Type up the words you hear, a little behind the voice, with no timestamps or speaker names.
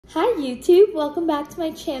Hi YouTube, welcome back to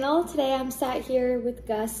my channel. Today I'm sat here with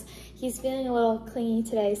Gus. He's feeling a little clingy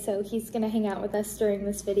today, so he's gonna hang out with us during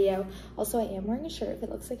this video. Also, I am wearing a shirt if it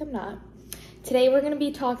looks like I'm not. Today we're gonna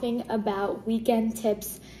be talking about weekend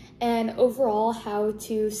tips and overall how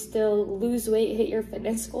to still lose weight, hit your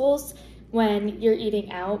fitness goals when you're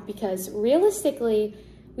eating out, because realistically,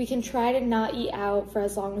 we can try to not eat out for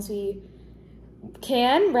as long as we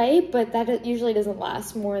can, right? But that usually doesn't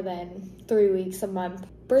last more than 3 weeks, a month.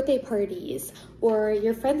 Birthday parties, or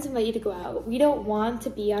your friends invite you to go out. We don't want to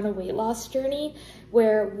be on a weight loss journey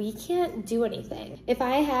where we can't do anything. If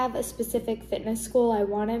I have a specific fitness goal, I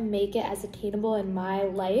want to make it as attainable in my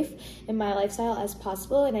life, in my lifestyle as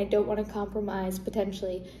possible, and I don't want to compromise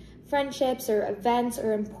potentially friendships or events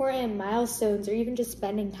or important milestones or even just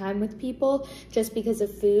spending time with people just because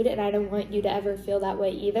of food, and I don't want you to ever feel that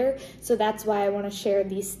way either. So that's why I want to share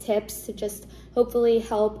these tips to just hopefully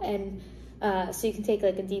help, and so you can take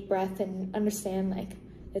like a deep breath and understand like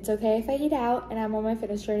it's okay if I eat out and I'm on my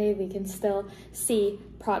fitness journey, we can still see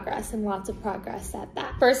progress, and lots of progress at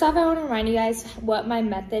that. First off, I want to remind you guys what my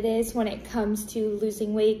method is when it comes to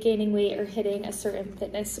losing weight, gaining weight, or hitting a certain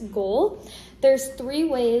fitness goal. There's 3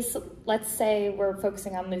 ways. Let's say we're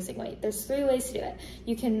focusing on losing weight. There's 3 ways to do it.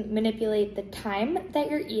 You can manipulate the time that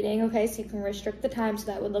you're eating, okay? So you can restrict the time, so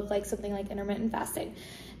that would look like something like intermittent fasting.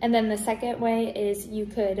 And then the second way is you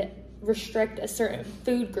could restrict a certain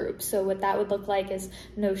food group. So what that would look like is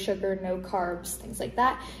no sugar, no carbs, things like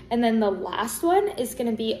that. And then the last one is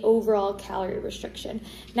gonna be overall calorie restriction.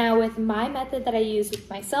 Now with my method that I use with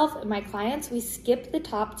myself and my clients, we skip the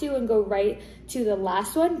top 2 and go right to the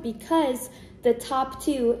last one, because the top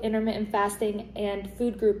 2, intermittent fasting and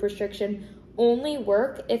food group restriction, only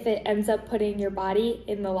work if it ends up putting your body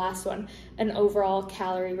in the last one, an overall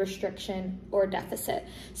calorie restriction or deficit.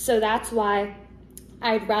 So that's why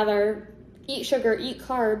I'd rather eat sugar, eat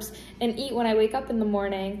carbs, and eat when I wake up in the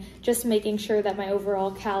morning, just making sure that my overall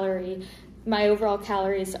calories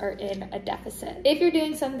are in a deficit. If you're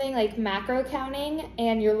doing something like macro counting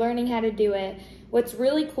and you're learning how to do it, what's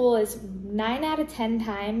really cool is 9 out of 10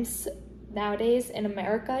 times nowadays in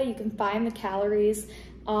America, you can find the calories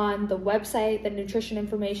on the website, the nutrition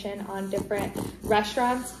information on different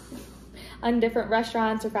restaurants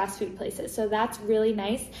or fast food places. So that's really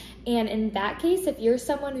nice. And in that case, if you're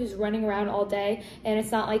someone who's running around all day and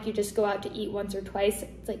it's not like you just go out to eat once or twice,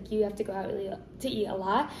 it's like you have to go out to eat a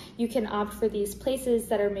lot, you can opt for these places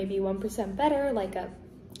that are maybe 1% better, like a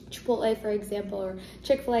Chipotle, for example, or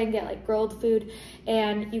Chick-fil-A, and get like grilled food,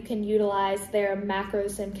 and you can utilize their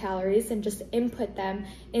macros and calories and just input them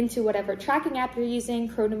into whatever tracking app you're using,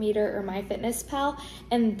 Chronometer or MyFitnessPal,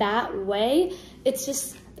 and that way it's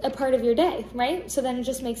just a part of your day, right? So then it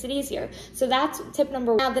just makes it easier. So that's tip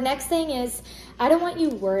number 1. Now the next thing is, I don't want you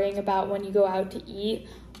worrying about when you go out to eat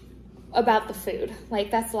about the food.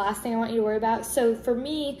 Like, that's the last thing I want you to worry about. So for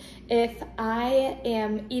me, if I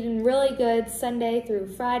am eating really good Sunday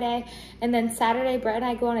through Friday, and then Saturday Brett and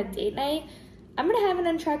I go on a date night, I'm gonna have an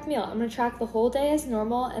untracked meal. I'm gonna track the whole day as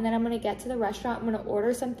normal, and then I'm gonna get to the restaurant, I'm gonna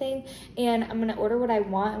order something, and I'm gonna order what I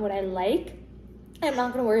want and what I like. I'm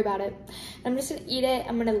not gonna worry about it. I'm just gonna eat it.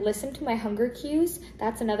 I'm gonna listen to my hunger cues.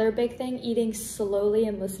 That's another big thing, eating slowly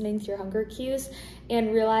and listening to your hunger cues,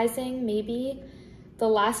 and realizing maybe the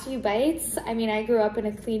last few bites, I mean, I grew up in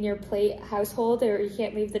a clean your plate household where you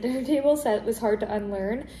can't leave the dinner table, so it was hard to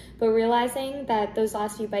unlearn, but realizing that those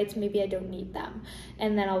last few bites, maybe I don't need them.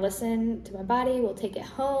 And then I'll listen to my body, we'll take it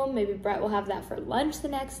home, maybe Brett will have that for lunch the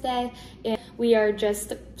next day, and we are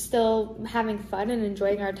just still having fun and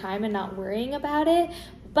enjoying our time and not worrying about it,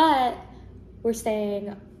 but we're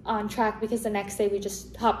staying on track because the next day we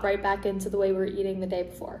just hop right back into the way we were eating the day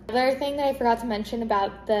before. Another thing that I forgot to mention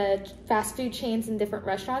about the fast food chains and different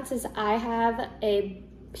restaurants is I have a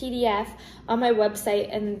PDF on my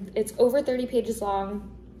website, and it's over 30 pages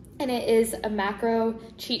long, and it is a macro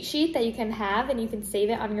cheat sheet that you can have, and you can save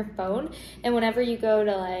it on your phone, and whenever you go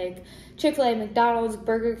to like Chick-fil-A, McDonald's,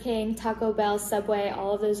 Burger King, Taco Bell, Subway,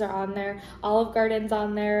 all of those are on there. Olive Garden's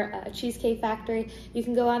on there, Cheesecake Factory. You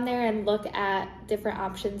can go on there and look at different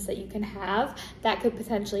options that you can have that could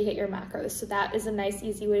potentially hit your macros. So that is a nice,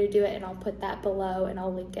 easy way to do it, and I'll put that below and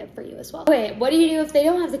I'll link it for you as well. Okay, what do you do if they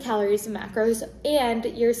don't have the calories and macros and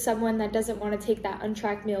you're someone that doesn't want to take that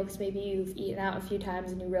untracked meal because maybe you've eaten out a few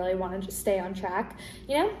times and you really want to just stay on track,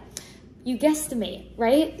 you know? You guesstimate,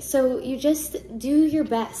 right? So you just do your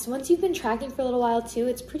best. Once you've been tracking for a little while too,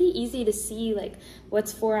 it's pretty easy to see like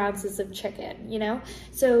what's 4 ounces of chicken, you know?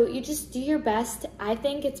 So you just do your best. I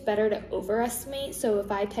think it's better to overestimate. So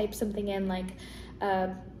if I type something in like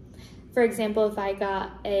For example, if I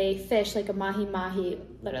got a fish like a mahi-mahi,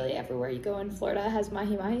 literally everywhere you go in Florida has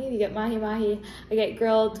mahi-mahi, you get mahi-mahi. I get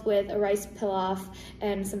grilled with a rice pilaf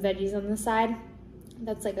and some veggies on the side.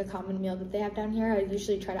 That's like a common meal that they have down here. I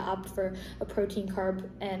usually try to opt for a protein, carb,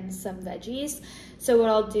 and some veggies. So what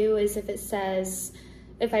I'll do is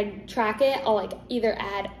if I track it, I'll like either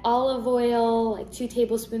add olive oil, like 2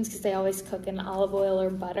 tablespoons, because they always cook in olive oil or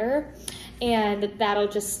butter. And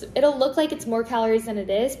it'll look like it's more calories than it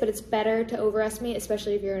is, but it's better to overestimate,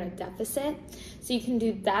 especially if you're in a deficit. So you can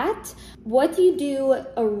do that. What do you do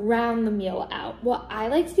around the meal out? What I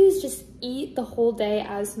like to do is just eat the whole day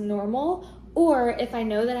as normal. Or if I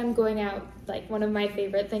know that I'm going out, like one of my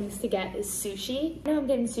favorite things to get is sushi. I know I'm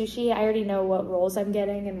getting sushi, I already know what rolls I'm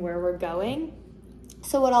getting and where we're going.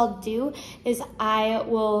 So what I'll do is I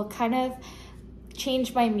will kind of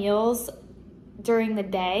change my meals during the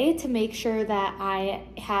day to make sure that I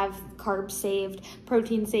have carbs saved,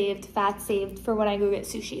 protein saved, fat saved for when I go get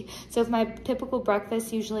sushi. So if my typical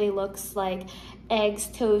breakfast usually looks like eggs,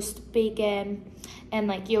 toast, bacon, and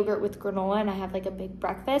like yogurt with granola, and I have like a big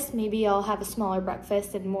breakfast, maybe I'll have a smaller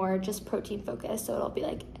breakfast and more just protein focused. So it'll be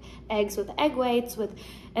like eggs with egg whites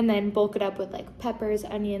and then bulk it up with like peppers,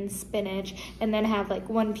 onions, spinach, and then have like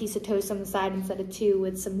 1 piece of toast on the side instead of 2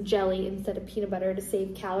 with some jelly instead of peanut butter to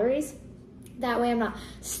save calories. That way I'm not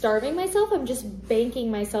starving myself, I'm just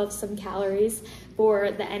banking myself some calories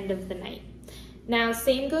for the end of the night. Now,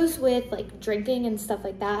 same goes with like drinking and stuff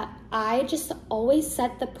like that. I just always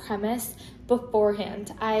set the premise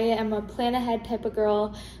beforehand. I am a plan ahead type of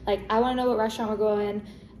girl. Like, I wanna know what restaurant we're going.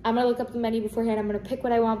 I'm gonna look up the menu beforehand. I'm gonna pick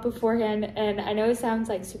what I want beforehand. And I know it sounds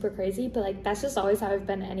like super crazy, but like that's just always how I've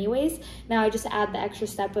been anyways. Now I just add the extra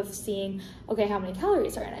step of seeing, okay, how many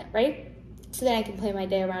calories are in it, right? So then I can plan my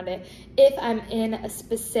day around it. If I'm in a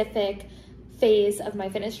specific phase of my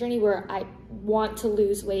fitness journey where I want to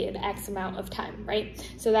lose weight in X amount of time, right?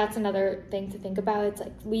 So that's another thing to think about. It's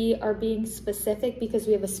like we are being specific because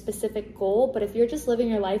we have a specific goal, but if you're just living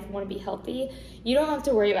your life and want to be healthy, you don't have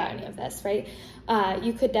to worry about any of this, right?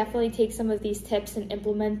 You could definitely take some of these tips and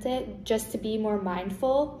implement it just to be more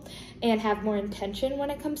mindful and have more intention when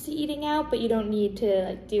it comes to eating out, but you don't need to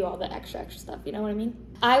like do all the extra stuff, you know what I mean?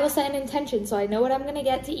 I will set an intention so I know what I'm gonna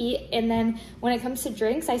get to eat, and then when it comes to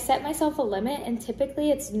drinks, I set myself a limit, and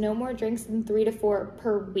typically it's no more drinks than 3 to 4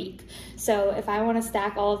 per week. So if I wanna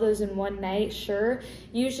stack all of those in one night, sure.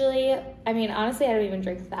 Usually, I mean, honestly, I don't even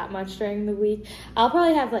drink that much during the week. I'll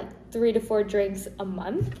probably have like 3 to 4 drinks a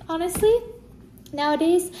month, honestly,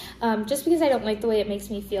 nowadays, just because I don't like the way it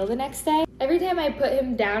makes me feel the next day. Every time I put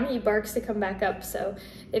him down, he barks to come back up. So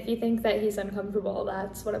if you think that he's uncomfortable,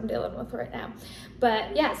 that's what I'm dealing with right now.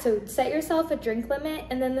 But yeah, so set yourself a drink limit.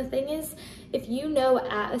 And then the thing is, if you know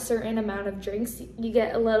at a certain amount of drinks, you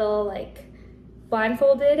get a little like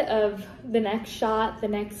blindfolded of the next shot, the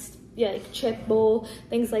next like chip bowl,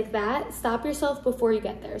 things like that. Stop yourself before you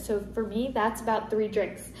get there. So for me, that's about 3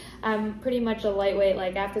 drinks. I'm pretty much a lightweight,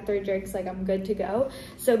 like after 3 drinks, like I'm good to go.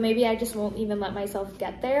 So maybe I just won't even let myself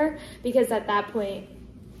get there, because at that point,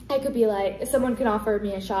 I could be like, someone can offer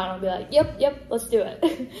me a shot and I'll be like, yep, let's do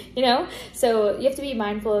it, you know? So you have to be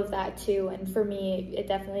mindful of that too. And for me, it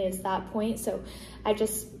definitely is that point. So I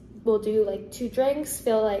just will do like 2 drinks,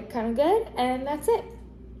 feel like kind of good, and that's it.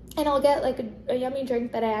 And I'll get like a yummy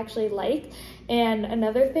drink that I actually like. And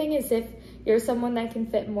another thing is, if you're someone that can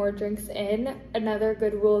fit more drinks in, another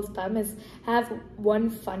good rule of thumb is have 1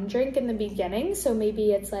 fun drink in the beginning. So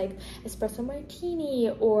maybe it's like espresso martini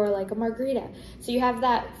or like a margarita. So you have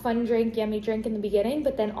that fun drink, yummy drink in the beginning,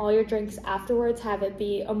 but then all your drinks afterwards have it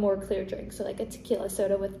be a more clear drink. So like a tequila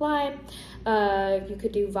soda with lime. You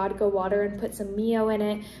could do vodka water and put some Mio in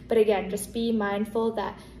it. But again, just be mindful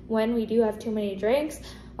that when we do have too many drinks,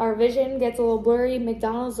 our vision gets a little blurry.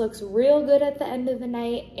 McDonald's looks real good at the end of the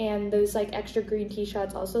night, and those like extra green tea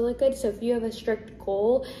shots also look good. So if you have a strict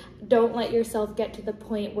goal, don't let yourself get to the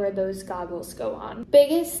point where those goggles go on.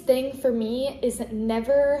 Biggest thing for me is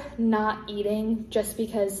never not eating just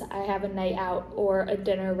because I have a night out or a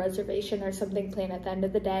dinner reservation or something planned at the end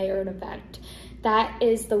of the day or an event. That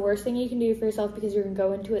is the worst thing you can do for yourself, because you're gonna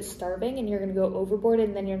go into it starving and you're gonna go overboard,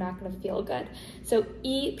 and then you're not gonna feel good. So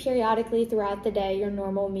eat periodically throughout the day, your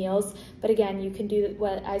normal meals. But again, you can do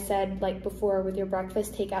what I said like before with your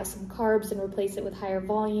breakfast, take out some carbs and replace it with higher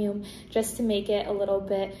volume, just to make it a little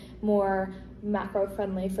bit more macro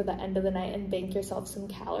friendly for the end of the night and bank yourself some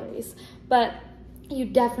calories. But you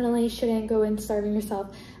definitely shouldn't go in starving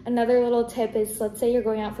yourself. Another little tip is, let's say you're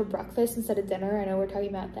going out for breakfast instead of dinner. I know we're talking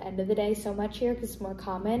about the end of the day so much here because it's more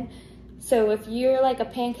common. So if you're like a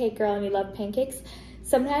pancake girl and you love pancakes,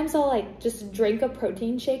 sometimes I'll like just drink a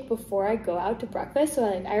protein shake before I go out to breakfast. So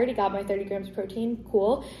like I already got my 30 grams of protein,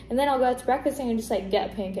 cool. And then I'll go out to breakfast and I just like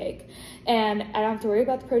get a pancake. And I don't have to worry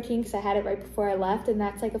about the protein because I had it right before I left. And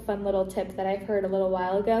that's like a fun little tip that I've heard a little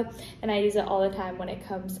while ago. And I use it all the time when it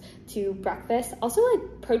comes to breakfast. Also,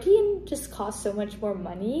 like protein just costs so much more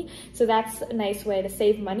money. So that's a nice way to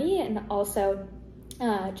save money and also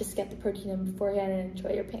just get the protein in beforehand and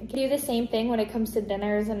enjoy your pancake. Do the same thing when it comes to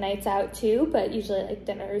dinners and nights out too, but usually like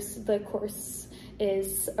dinners, the course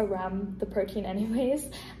is around the protein anyways.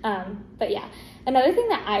 But yeah, another thing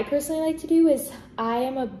that I personally like to do is I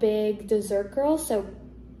am a big dessert girl, so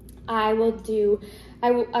I will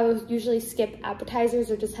usually skip appetizers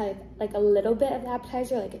or just have like a little bit of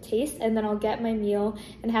appetizer, like a taste, and then I'll get my meal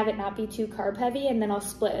and have it not be too carb heavy, and then I'll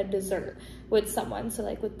split a dessert with someone. So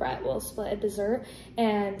like with Brett, we'll split a dessert,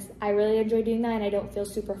 and I really enjoy doing that, and I don't feel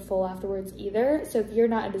super full afterwards either. So if you're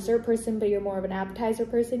not a dessert person, but you're more of an appetizer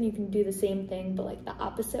person, you can do the same thing, but like the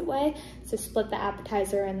opposite way. So split the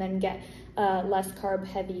appetizer and then get a less carb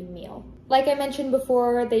heavy meal. Like I mentioned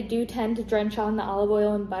before, they do tend to drench on the olive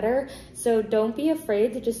oil and butter, so don't be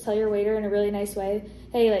afraid to just tell your waiter in a really nice way,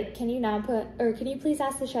 hey, like, can you please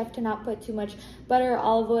ask the chef to not put too much butter or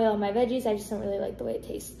olive oil on my veggies? I just don't really like the way it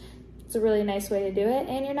tastes. It's a really nice way to do it,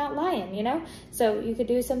 and you're not lying, you know? So you could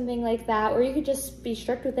do something like that, or you could just be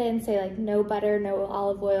strict with it and say like, no butter, no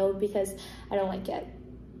olive oil, because I don't like it.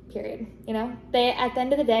 Period. You know, at the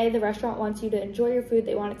end of the day, the restaurant wants you to enjoy your food.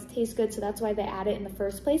 They want it to taste good, so that's why they add it in the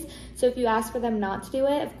first place. So if you ask for them not to do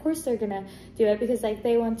it, of course they're gonna do it because like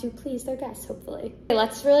they want to please their guests, hopefully. Okay,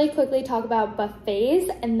 let's really quickly talk about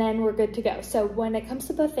buffets and then we're good to go. So when it comes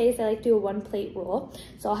to buffets, I like to do a 1 plate rule.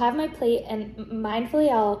 So I'll have my plate and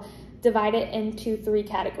mindfully I'll divide it into 3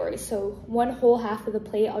 categories. So 1 whole half of the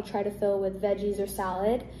plate I'll try to fill with veggies or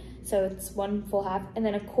salad. So it's 1 full half, and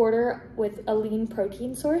then 1/4 with a lean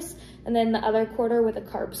protein source, and then the other 1/4 with a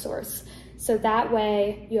carb source. So that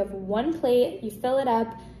way you have 1 plate, you fill it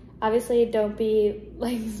up. Obviously don't be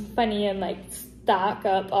like funny and like stock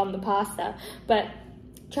up on the pasta, but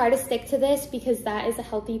try to stick to this because that is a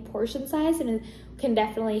healthy portion size and it can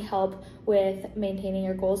definitely help with maintaining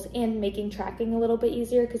your goals and making tracking a little bit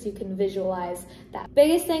easier because you can visualize that.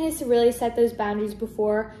 Biggest thing is to really set those boundaries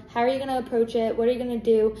before. How are you gonna approach it? What are you gonna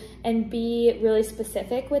do? And be really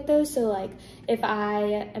specific with those. So like if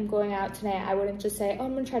I am going out tonight, I wouldn't just say, oh,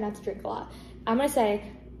 I'm gonna try not to drink a lot. I'm gonna say,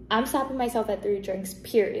 I'm stopping myself at 3 drinks,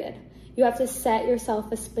 period. You have to set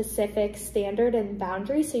yourself a specific standard and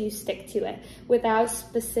boundary so you stick to it. Without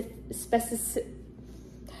specificity,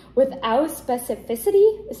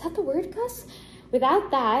 is that the word, Gus?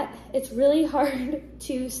 Without that, it's really hard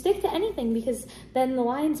to stick to anything because then the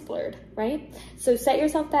line's blurred, right? So set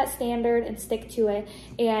yourself that standard and stick to it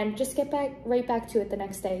and just get right back to it the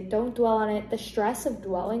next day. Don't dwell on it. The stress of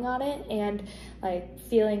dwelling on it and like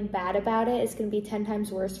feeling bad about it is gonna be 10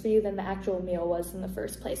 times worse for you than the actual meal was in the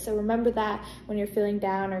first place. So remember that when you're feeling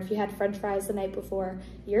down or if you had French fries the night before,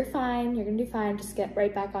 you're fine, you're gonna do fine, just get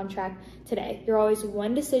right back on track today. You're always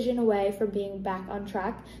 1 decision away from being back on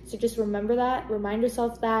track. So just remember that, remind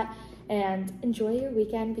yourself that, and enjoy your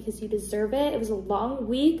weekend because you deserve it. It was a long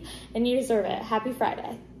week and you deserve it. Happy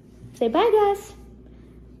Friday. Say bye, guys.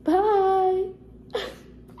 Bye.